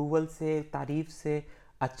अप्रूवल से, तारीफ से,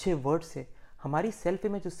 अच्छे वर्ड से, हमारी सेल्फ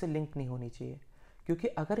इमेज उससे लिंक नहीं होनी चाहिए। क्योंकि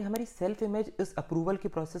अगर हमारी सेल्फ इमेज इस अप्रूवल की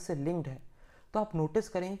प्रोसेस से लिंक्ड है तो आप नोटिस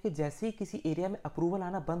करेंगे कि जैसे ही किसी एरिया में अप्रूवल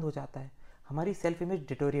आना बंद हो जाता है, हमारी सेल्फ इमेज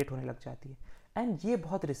डिटोरिएट होने लग जाती है, एंड ये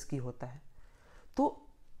बहुत रिस्की होता है। तो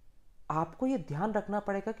आपको ये ध्यान रखना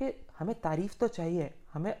पड़ेगा कि हमें तारीफ तो चाहिए,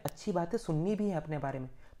 हमें अच्छी बातें सुननी भी है अपने बारे में,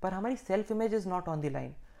 पर हमारी self image is not on the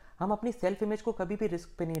line. हम अपनी सेल्फ इमेज को कभी भी रिस्क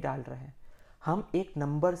पे नहीं डाल रहे हैं। हम एक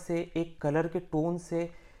नंबर से, एक कलर के टोन से,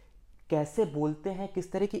 कैसे बोलते हैं,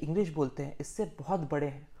 किस तरह की इंग्लिश बोलते हैं, इससे बहुत बड़े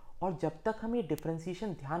हैं। और जब तक हम ये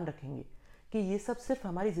डिफ्रेंशिएशन ध्यान रखेंगे कि ये सब सिर्फ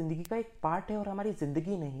हमारी ज़िंदगी का एक पार्ट है और हमारी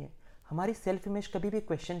ज़िंदगी नहीं है, हमारी सेल्फ इमेज कभी भी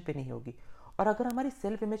क्वेश्चन पे नहीं होगी। और अगर हमारी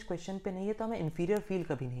सेल्फ इमेज क्वेश्चन पे नहीं है तो हमें इन्फीरियर फील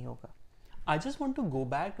कभी नहीं होगा। I just want to go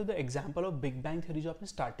back to the example of big bang theory जो आपने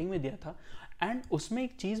स्टार्टिंग में दिया था, एंड उसमें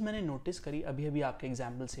एक चीज़ मैंने नोटिस करी अभी अभी आपके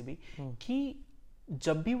एग्जाम्पल से भी, कि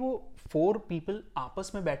जब भी वो 4 पीपल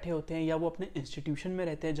आपस में बैठे होते हैं या वो अपने इंस्टीट्यूशन में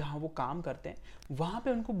रहते हैं जहाँ वो काम करते हैं, वहाँ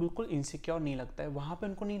पे उनको बिल्कुल इनसिक्योर नहीं लगता है, वहाँ पे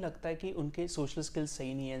उनको नहीं लगता है कि उनके सोशल स्किल्स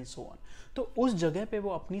सही नहीं है एंड सो ऑन। तो उस जगह पे वो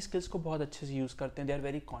अपनी स्किल्स को बहुत अच्छे से यूज़ करते हैं। They are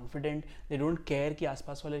very confident, they don't care कि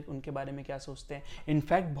आसपास वाले उनके बारे में क्या सोचते हैं।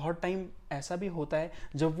 इनफैक्ट बहुत टाइम ऐसा भी होता है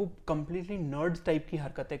जब वो कंप्लीटली नर्ड टाइप की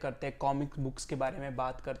हरकतें करते हैं, कॉमिक बुक्स के बारे में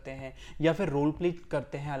बात करते हैं या फिर रोल प्ले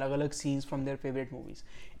करते हैं अलग अलग scenes from their favourite movies.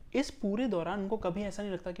 इस पूरे दौरान उनको कभी ऐसा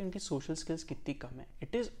नहीं लगता कि उनकी सोशल स्किल्स कितनी कम है।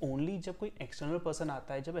 इट इज़ ओनली जब कोई एक्सटर्नल पर्सन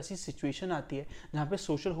आता है, जब ऐसी सिचुएशन आती है जहाँ पे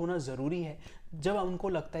सोशल होना ज़रूरी है, जब उनको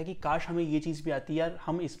लगता है कि काश हमें ये चीज़ भी आती है, यार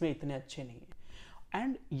हम इसमें इतने अच्छे नहीं हैं।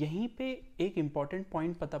 एंड यहीं पे एक इम्पॉर्टेंट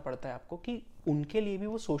पॉइंट पता पड़ता है आपको कि उनके लिए भी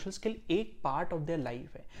वो सोशल स्किल एक पार्ट ऑफ देयर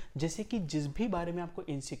लाइफ है। जैसे कि जिस भी बारे में आपको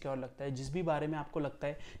इनसिक्योर लगता है, जिस भी बारे में आपको लगता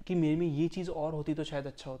है कि मेरे में ये चीज़ और होती तो शायद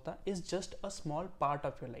अच्छा होता, is just a small part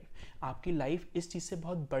of your life. आपकी लाइफ इस चीज़ से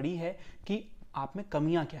बहुत बड़ी है कि आप में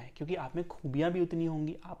कमियां क्या है, क्योंकि आप में खूबियां भी उतनी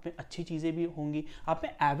होंगी, आप में अच्छी चीज़ें भी होंगी, आप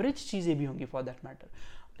में एवरेज चीज़ें भी होंगी फॉर दैट मैटर।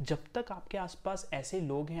 जब तक आपके आसपास ऐसे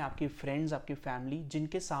लोग हैं, आपके फ्रेंड्स, आपकी फैमिली,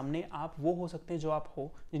 जिनके सामने आप वो हो सकते हैं जो आप हो,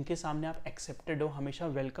 जिनके सामने आप एक्सेप्टेड हो, हमेशा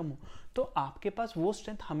वेलकम हो, तो आपके पास वो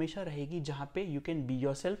स्ट्रेंथ हमेशा रहेगी जहाँ पे you can be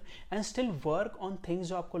your self and still work on things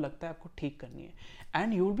जो आपको लगता है आपको ठीक करनी है।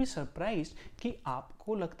 And you will be surprised कि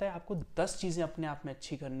आपको लगता है आपको 10 चीज़ें अपने आप में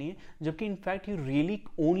अच्छी करनी है, जबकि in fact you really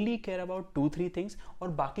only care about 2-3 things, और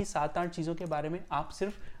बाकी 7-8 चीज़ों के बारे में आप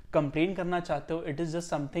सिर्फ कंप्लेन करना चाहते हो। इट इज़ जस्ट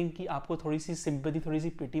समथिंग कि आपको थोड़ी सी सिंपैथी, थोड़ी सी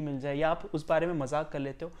पिटी मिल जाए, या आप उस बारे में मजाक कर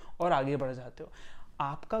लेते हो और आगे बढ़ जाते हो।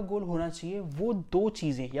 आपका गोल होना चाहिए वो 2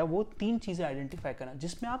 चीज़ें या वो 3 चीज़ें आइडेंटिफाई करना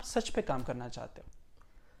जिसमें आप सच पे काम करना चाहते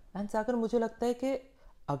हो। एंड सागर, मुझे लगता है कि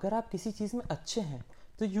अगर आप किसी चीज़ में अच्छे हैं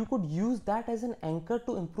तो you could use that as an anchor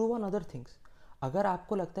to improve on other things. अगर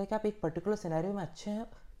आपको लगता है कि आप एक पर्टिकुलर सिनेरियो में अच्छे हैं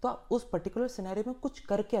तो आप उस पर्टिकुलर सिनेरियो में कुछ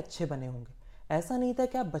करके अच्छे बने होंगे। ऐसा नहीं था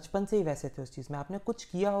कि आप बचपन से ही वैसे थे उस चीज़ में, आपने कुछ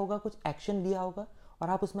किया होगा, कुछ एक्शन लिया होगा और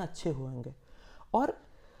आप उसमें अच्छे होंगे। और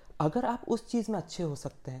अगर आप उस चीज़ में अच्छे हो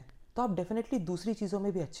सकते हैं तो आप डेफिनेटली दूसरी चीज़ों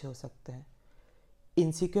में भी अच्छे हो सकते हैं।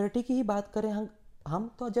 इनसिक्योरिटी की ही बात करें हम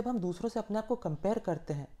तो जब हम दूसरों से अपने आप को कंपेयर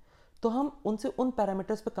करते हैं तो हम उनसे उन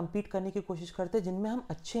पैरामीटर्स पर compete करने की कोशिश करते हैं जिनमें हम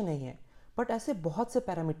अच्छे नहीं हैं। बट ऐसे बहुत से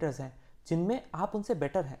पैरामीटर्स हैं जिनमें आप उनसे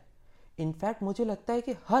बेटर हैं। इनफैक्ट मुझे लगता है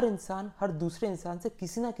कि हर इंसान हर दूसरे इंसान से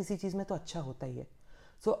किसी ना किसी चीज़ में तो अच्छा होता ही है।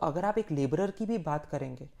 सो अगर आप एक लेबरर की भी बात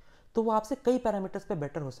करेंगे तो वो आपसे कई पैरामीटर्स पे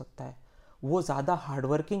बेटर हो सकता है। वो ज़्यादा हार्ड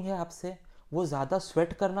वर्किंग है आपसे, वो ज़्यादा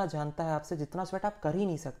स्वेट करना जानता है आपसे, जितना स्वेट आप कर ही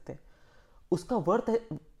नहीं सकते।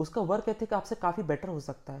 उसका वर्क एथिक आपसे काफ़ी बेटर हो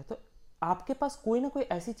सकता है। तो आपके पास कोई ना कोई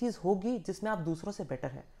ऐसी चीज़ होगी जिसमें आप दूसरों से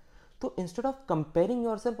बेटर है। तो instead of comparing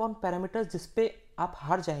yourself on parameters जिस पे आप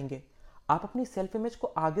हार जाएंगे, आप अपनी सेल्फ इमेज को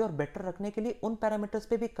आगे और बेटर रखने के लिए उन पैरामीटर्स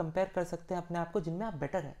पे भी कंपेयर कर सकते हैं अपने आप को जिनमें आप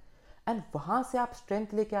बेटर है। एंड वहाँ से आप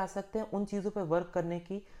स्ट्रेंथ लेके आ सकते हैं उन चीज़ों पे वर्क करने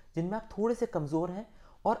की जिनमें आप थोड़े से कमज़ोर हैं,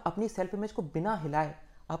 और अपनी सेल्फ इमेज को बिना हिलाए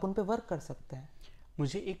आप उन पे वर्क कर सकते हैं।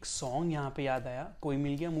 मुझे एक सॉन्ग यहाँ पे याद आया, कोई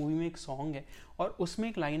मिल गया मूवी में एक सॉन्ग है, और उसमें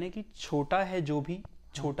एक लाइन है कि छोटा है जो भी,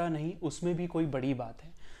 छोटा नहीं उसमें भी कोई बड़ी बात है।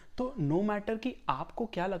 तो नो मैटर कि आपको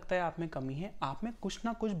क्या लगता है आप में कमी है, आप में कुछ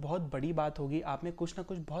ना कुछ बहुत बड़ी बात होगी, आप में कुछ ना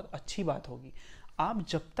कुछ बहुत अच्छी बात होगी। आप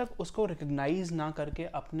जब तक उसको रिकग्नाइज ना करके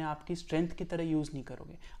अपने आप की स्ट्रेंथ की तरह यूज़ नहीं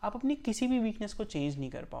करोगे, आप अपनी किसी भी वीकनेस को चेंज नहीं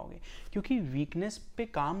कर पाओगे। क्योंकि वीकनेस पे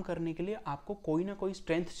काम करने के लिए आपको कोई ना कोई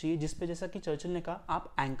स्ट्रेंथ चाहिए जिस पे, जैसा कि चर्चिल ने कहा,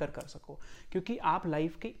 आप एंकर कर सको। क्योंकि आप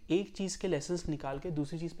लाइफ के एक चीज़ के लेसन्स निकाल के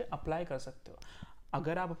दूसरी चीज़ पे अप्लाई कर सकते हो।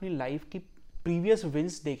 अगर आप अपनी लाइफ की प्रीवियस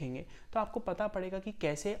विंस देखेंगे तो आपको पता पड़ेगा कि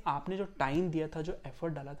कैसे आपने जो टाइम दिया था, जो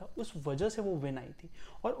एफर्ट डाला था, उस वजह से वो विन आई थी।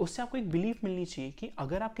 और उससे आपको एक बिलीफ मिलनी चाहिए कि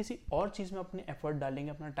अगर आप किसी और चीज़ में अपने एफर्ट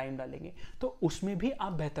डालेंगे, अपना टाइम डालेंगे, तो उसमें भी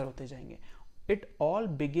आप बेहतर होते जाएंगे। It all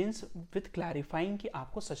begins with clarifying कि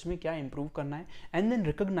आपको सच में क्या इंप्रूव करना है, एंड देन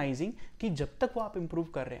रिकॉग्नाइजिंग कि जब तक वो आप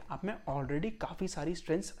इंप्रूव कर रहे हैं आप में ऑलरेडी काफ़ी सारी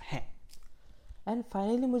स्ट्रेंथ्स हैं। एंड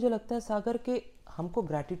फाइनली मुझे लगता है सागर के हमको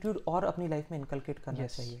ग्रैटिट्यूड और अपनी लाइफ में इनकलकेट करना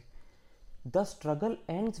Yes. चाहिए। The struggle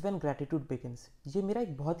ends when gratitude begins, ये मेरा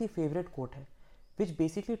एक बहुत ही फेवरेट कोट है, विच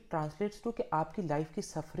बेसिकली ट्रांसलेट्स टू कि आपकी लाइफ की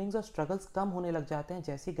सफरिंग्स और स्ट्रगल्स कम होने लग जाते हैं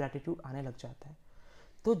जैसे ही ग्रैटिट्यूड आने लग जाता है।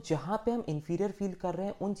 तो जहाँ पे हम इन्फीरियर फील कर रहे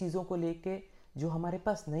हैं उन चीज़ों को लेके जो हमारे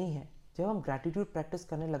पास नहीं है, जब हम ग्रैटिट्यूड प्रैक्टिस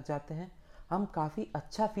करने लग जाते हैं हम काफ़ी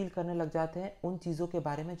अच्छा फील करने लग जाते हैं उन चीज़ों के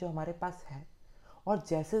बारे में जो हमारे पास है। और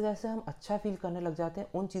जैसे जैसे हम अच्छा फील करने लग जाते हैं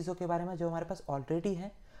उन चीज़ों के बारे में जो हमारे पास ऑलरेडी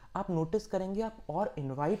है, आप नोटिस करेंगे आप और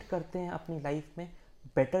इनवाइट करते हैं अपनी लाइफ में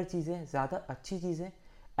बेटर चीज़ें, ज़्यादा अच्छी चीज़ें,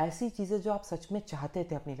 ऐसी चीज़ें जो आप सच में चाहते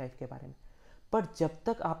थे अपनी लाइफ के बारे में। पर जब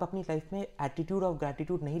तक आप अपनी लाइफ में एटीट्यूड ऑफ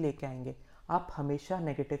ग्रैटिट्यूड नहीं लेके आएंगे, आप हमेशा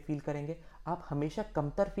नेगेटिव फील करेंगे, आप हमेशा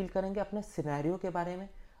कमतर फील करेंगे अपने सिनेरियो के बारे में,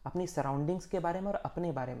 अपनी सराउंडिंग्स के बारे में और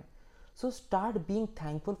अपने बारे में। So start being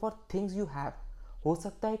thankful for things you have. हो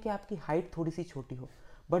सकता है कि आपकी हाइट थोड़ी सी छोटी हो,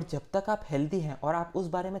 बट जब तक आप हेल्दी हैं और आप उस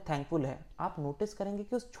बारे में थैंकफुल हैं, आप नोटिस करेंगे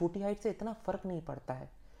कि उस छोटी हाइट से इतना फ़र्क नहीं पड़ता है।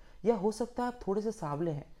 या हो सकता है आप थोड़े से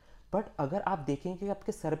सांवले हैं, बट अगर आप देखेंगे कि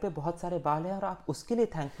आपके सर पे बहुत सारे बाल हैं और आप उसके लिए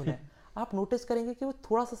थैंकफुल हैं, आप नोटिस करेंगे कि वो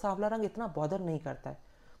थोड़ा सा सांवला रंग इतना बॉदर नहीं करता है।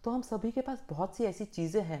 तो हम सभी के पास बहुत सी ऐसी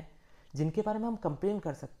चीज़ें हैं जिनके बारे में हम कंप्लेन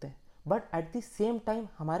कर सकते हैं, but at the same time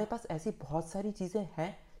हमारे पास ऐसी बहुत सारी चीज़ें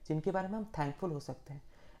हैं जिनके बारे में हम थैंकफुल हो सकते हैं।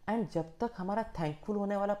 एंड जब तक हमारा थैंकफुल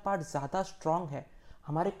होने वाला पार्ट ज़्यादा स्ट्रांग है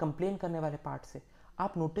हमारे कंप्लेन करने वाले पार्ट से,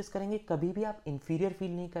 आप नोटिस करेंगे कभी भी आप इन्फीरियर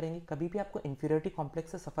फील नहीं करेंगे, कभी भी आपको इन्फीरियरिटी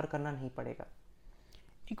कॉम्प्लेक्स से सफ़र करना नहीं पड़ेगा।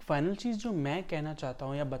 एक फाइनल चीज़ जो मैं कहना चाहता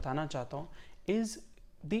हूँ या बताना चाहता हूँ is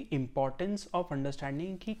the importance of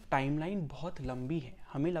understanding की टाइमलाइन बहुत लंबी है।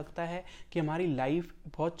 हमें लगता है कि हमारी लाइफ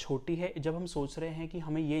बहुत छोटी है जब हम सोच रहे हैं कि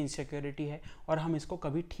हमें ये इनसिक्योरिटी है और हम इसको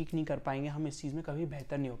कभी ठीक नहीं कर पाएंगे, हम इस चीज़ में कभी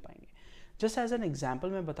बेहतर नहीं हो पाएंगे। जस्ट एज एन एग्जाम्पल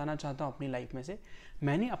मैं बताना चाहता हूँ अपनी लाइफ में से।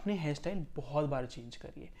 मैंने अपनी हेयर स्टाइल बहुत बार चेंज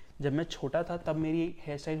करी है। जब मैं छोटा था तब मेरी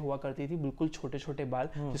हेयर स्टाइल हुआ करती थी बिल्कुल छोटे छोटे बाल,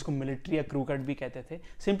 जिसको मिलिट्री या क्रू कट भी कहते थे,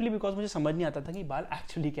 सिंपली बिकॉज मुझे समझ नहीं आता था कि बाल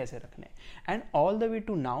एक्चुअली कैसे रखने। And all the way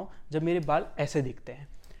to now जब मेरे बाल ऐसे दिखते हैं।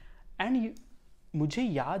 एंड मुझे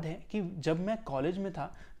याद है कि जब मैं कॉलेज में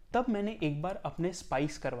था तब मैंने एक बार अपने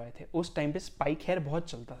स्पाइक्स करवाए थे। उस टाइम पे स्पाइक हेयर बहुत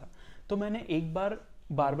चलता था, तो मैंने एक बार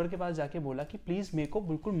बार्बर के पास जाके बोला कि प्लीज़ मेरे को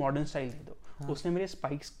बिल्कुल मॉडर्न स्टाइल दे दो। हाँ। उसने मेरे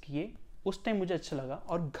स्पाइक्स किए, उस टाइम मुझे अच्छा लगा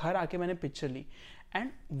और घर आके मैंने पिक्चर ली।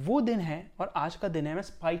 एंड वो दिन है और आज का दिन है, मैं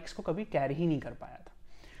स्पाइक्स को कभी कैरी ही नहीं कर पाया था।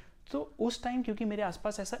 तो उस टाइम क्योंकि मेरे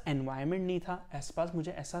आसपास ऐसा एनवायरनमेंट नहीं था, आसपास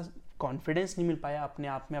मुझे ऐसा कॉन्फिडेंस नहीं मिल पाया अपने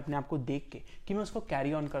आप में, अपने आप को देख के कि मैं उसको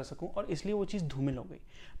कैरी ऑन कर सकूं, और इसलिए वो चीज़ धूमिल हो गई।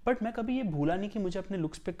 बट मैं कभी ये भूला नहीं कि मुझे अपने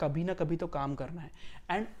लुक्स पे कभी ना कभी तो काम करना है।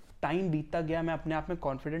 एंड टाइम बीतता गया, मैं अपने आप में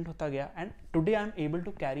कॉन्फिडेंट होता गया, and today I am able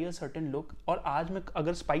to carry a certain look. और आज मैं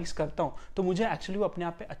अगर स्पाइक्स करता हूँ तो मुझे एक्चुअली वो अपने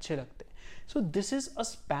आप पे अच्छे लगते हैं। So this is a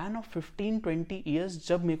span of 15-20 years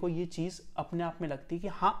जब मेरे को ये चीज़ अपने आप में लगती है कि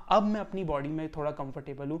हाँ, अब मैं अपनी बॉडी में थोड़ा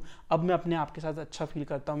कंफर्टेबल हूँ, अब मैं अपने आप के साथ अच्छा फील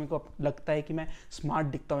करता हूँ, मेरे को लगता है कि मैं स्मार्ट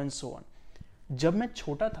दिखता हूँ एंड सो ऑन। जब मैं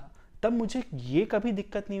छोटा था तब मुझे ये कभी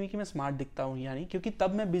दिक्कत नहीं हुई कि मैं स्मार्ट दिखता हूँ या नहीं, क्योंकि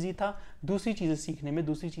तब मैं बिजी था दूसरी चीज़ें सीखने में,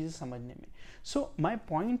 दूसरी चीज़ें समझने में। So my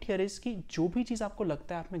point here is कि जो भी चीज़ आपको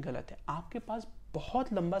लगता है आप में गलत है, आपके पास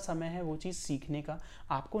बहुत लंबा समय है वो चीज़ सीखने का।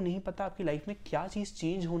 आपको नहीं पता आपकी लाइफ में क्या चीज़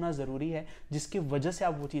चेंज होना ज़रूरी है जिसकी वजह से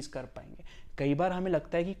आप वो चीज़ कर पाएंगे। कई बार हमें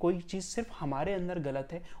लगता है कि कोई चीज़ सिर्फ हमारे अंदर गलत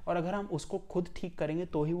है और अगर हम उसको खुद ठीक करेंगे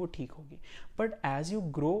तो ही वो ठीक होगी। But as you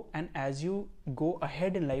grow and as you go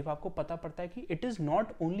ahead in life, आपको पता पड़ता है कि it is not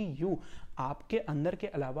only you, आपके अंदर के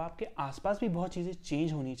अलावा आपके आसपास भी बहुत चीज़ें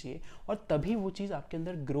चेंज होनी चाहिए, और तभी वो चीज़ आपके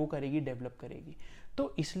अंदर ग्रो करेगी, डेवलप करेगी।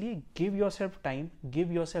 तो इसलिए give yourself time,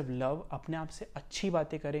 give yourself love, अपने आप से अच्छी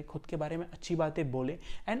बातें करें, खुद के बारे में अच्छी बातें बोलें,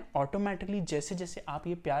 एंड ऑटोमेटिकली जैसे जैसे आप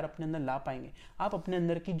ये प्यार अपने अंदर ला पाएंगे, आप अपने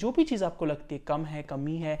अंदर की जो भी चीज़ आपको लगती है कम है,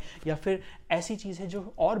 कमी है, या फिर ऐसी चीज़ है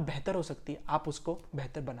जो और बेहतर हो सकती है, आप उसको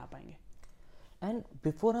बेहतर बना पाएंगे। एंड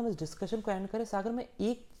बिफोर हम इस डिस्कशन को एंड करें सागर, मैं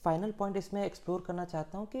एक फाइनल पॉइंट इसमें एक्सप्लोर करना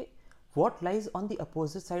चाहता हूँ कि what lies on the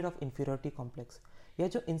opposite side of inferiority complex, या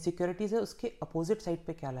जो इनसिक्योरिटीज़ है उसके अपोजिट साइड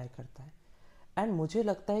पे क्या लाई करता है। एंड मुझे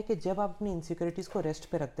लगता है कि जब आप अपनी इनसिक्योरिटीज़ को रेस्ट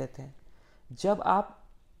पे रख देते हैं, जब आप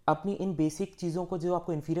अपनी इन बेसिक चीज़ों को जो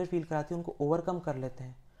आपको इन्फीरियर फील कराती है उनको ओवरकम कर लेते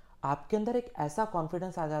हैं, आपके अंदर एक ऐसा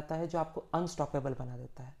कॉन्फिडेंस आ जाता है जो आपको अनस्टॉपेबल बना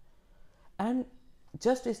देता है। एंड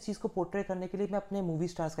जस्ट इस चीज़ को पोर्ट्रे करने के लिए मैं अपने मूवी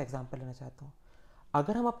स्टार्स का एग्जाम्पल लेना चाहता हूँ।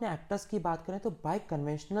 अगर हम अपने एक्टर्स की बात करें तो by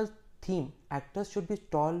conventional theme actors should be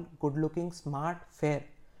tall, good looking, smart, fair.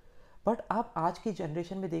 But आप आज की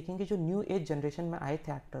जनरेशन में देखेंगे जो न्यू एज जनरेशन में आए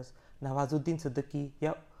थे एक्टर्स, नवाजुद्दीन सिद्दीकी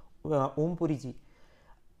या ओम पुरी जी,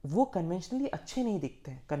 वो कन्वेंशनली अच्छे नहीं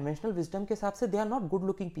दिखते हैं। कन्वेंशनल विजडम के हिसाब से they are not good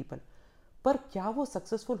looking people. पर क्या वो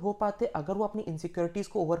सक्सेसफुल हो पाते अगर वो अपनी इनसिक्योरिटीज़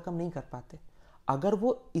को ओवरकम नहीं कर पाते? अगर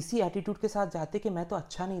वो इसी एटीट्यूड के साथ जाते कि मैं तो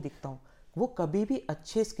अच्छा नहीं दिखता हूँ, वो कभी भी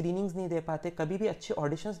अच्छे स्क्रीनिंग्स नहीं दे पाते, कभी भी अच्छे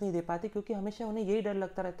ऑडिशंस नहीं दे पाते, क्योंकि हमेशा उन्हें यही डर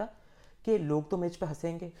लगता रहता कि लोग तो मेज पे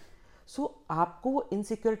हंसेंगे। सो आपको वो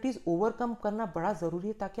इनसिक्योरिटीज़ ओवरकम करना बड़ा ज़रूरी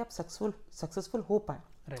है ताकि आप सक्सेसफुल हो पाए।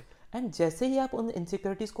 राइट। एंड जैसे ही आप उन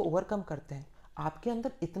इनसिक्योरिटीज़ को ओवरकम करते हैं, आपके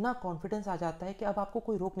अंदर इतना कॉन्फिडेंस आ जाता है कि अब आपको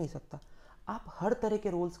कोई रोक नहीं सकता। आप हर तरह के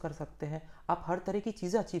रोल्स कर सकते हैं, आप हर तरह की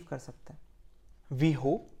चीज़ें अचीव कर सकते हैं। वी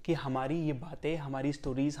होप कि हमारी ये बातें, हमारी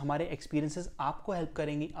स्टोरीज, हमारे एक्सपीरियंसेस आपको हेल्प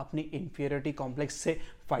करेंगी अपनी इन्फीरियरिटी कॉम्प्लेक्स से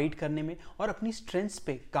फाइट करने में और अपनी स्ट्रेंथ्स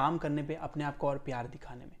पे काम करने पे, अपने आप को और प्यार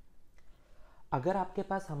दिखाने में। अगर आपके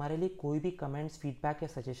पास हमारे लिए कोई भी कमेंट्स, फीडबैक या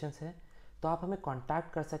सजेशंस हैं तो आप हमें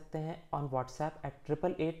कांटेक्ट कर सकते हैं ऑन व्हाट्सएप एट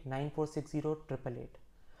 8889460888।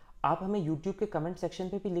 आप हमें यूट्यूब के कमेंट सेक्शन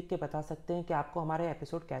पे भी लिख के बता सकते हैं कि आपको हमारा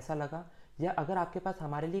एपिसोड कैसा लगा, या अगर आपके पास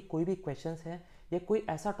हमारे लिए कोई भी क्वेश्चंस हैं या कोई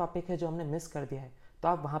ऐसा टॉपिक है जो हमने मिस कर दिया है तो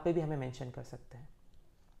आप वहाँ पे भी हमें मेंशन कर सकते हैं।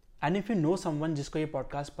 And if you know someone जिसको ये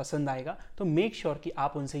पॉडकास्ट पसंद आएगा तो मेक श्योर कि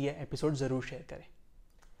आप उनसे ये एपिसोड ज़रूर शेयर करें।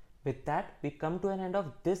 With that, we come to an end of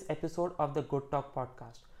this episode of the Good Talk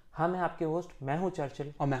podcast. हम हैं आपके होस्ट, मैं हूँ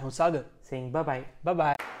चर्चिल और मैं हूँ सागर। saying bye bye. Bye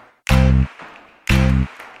bye.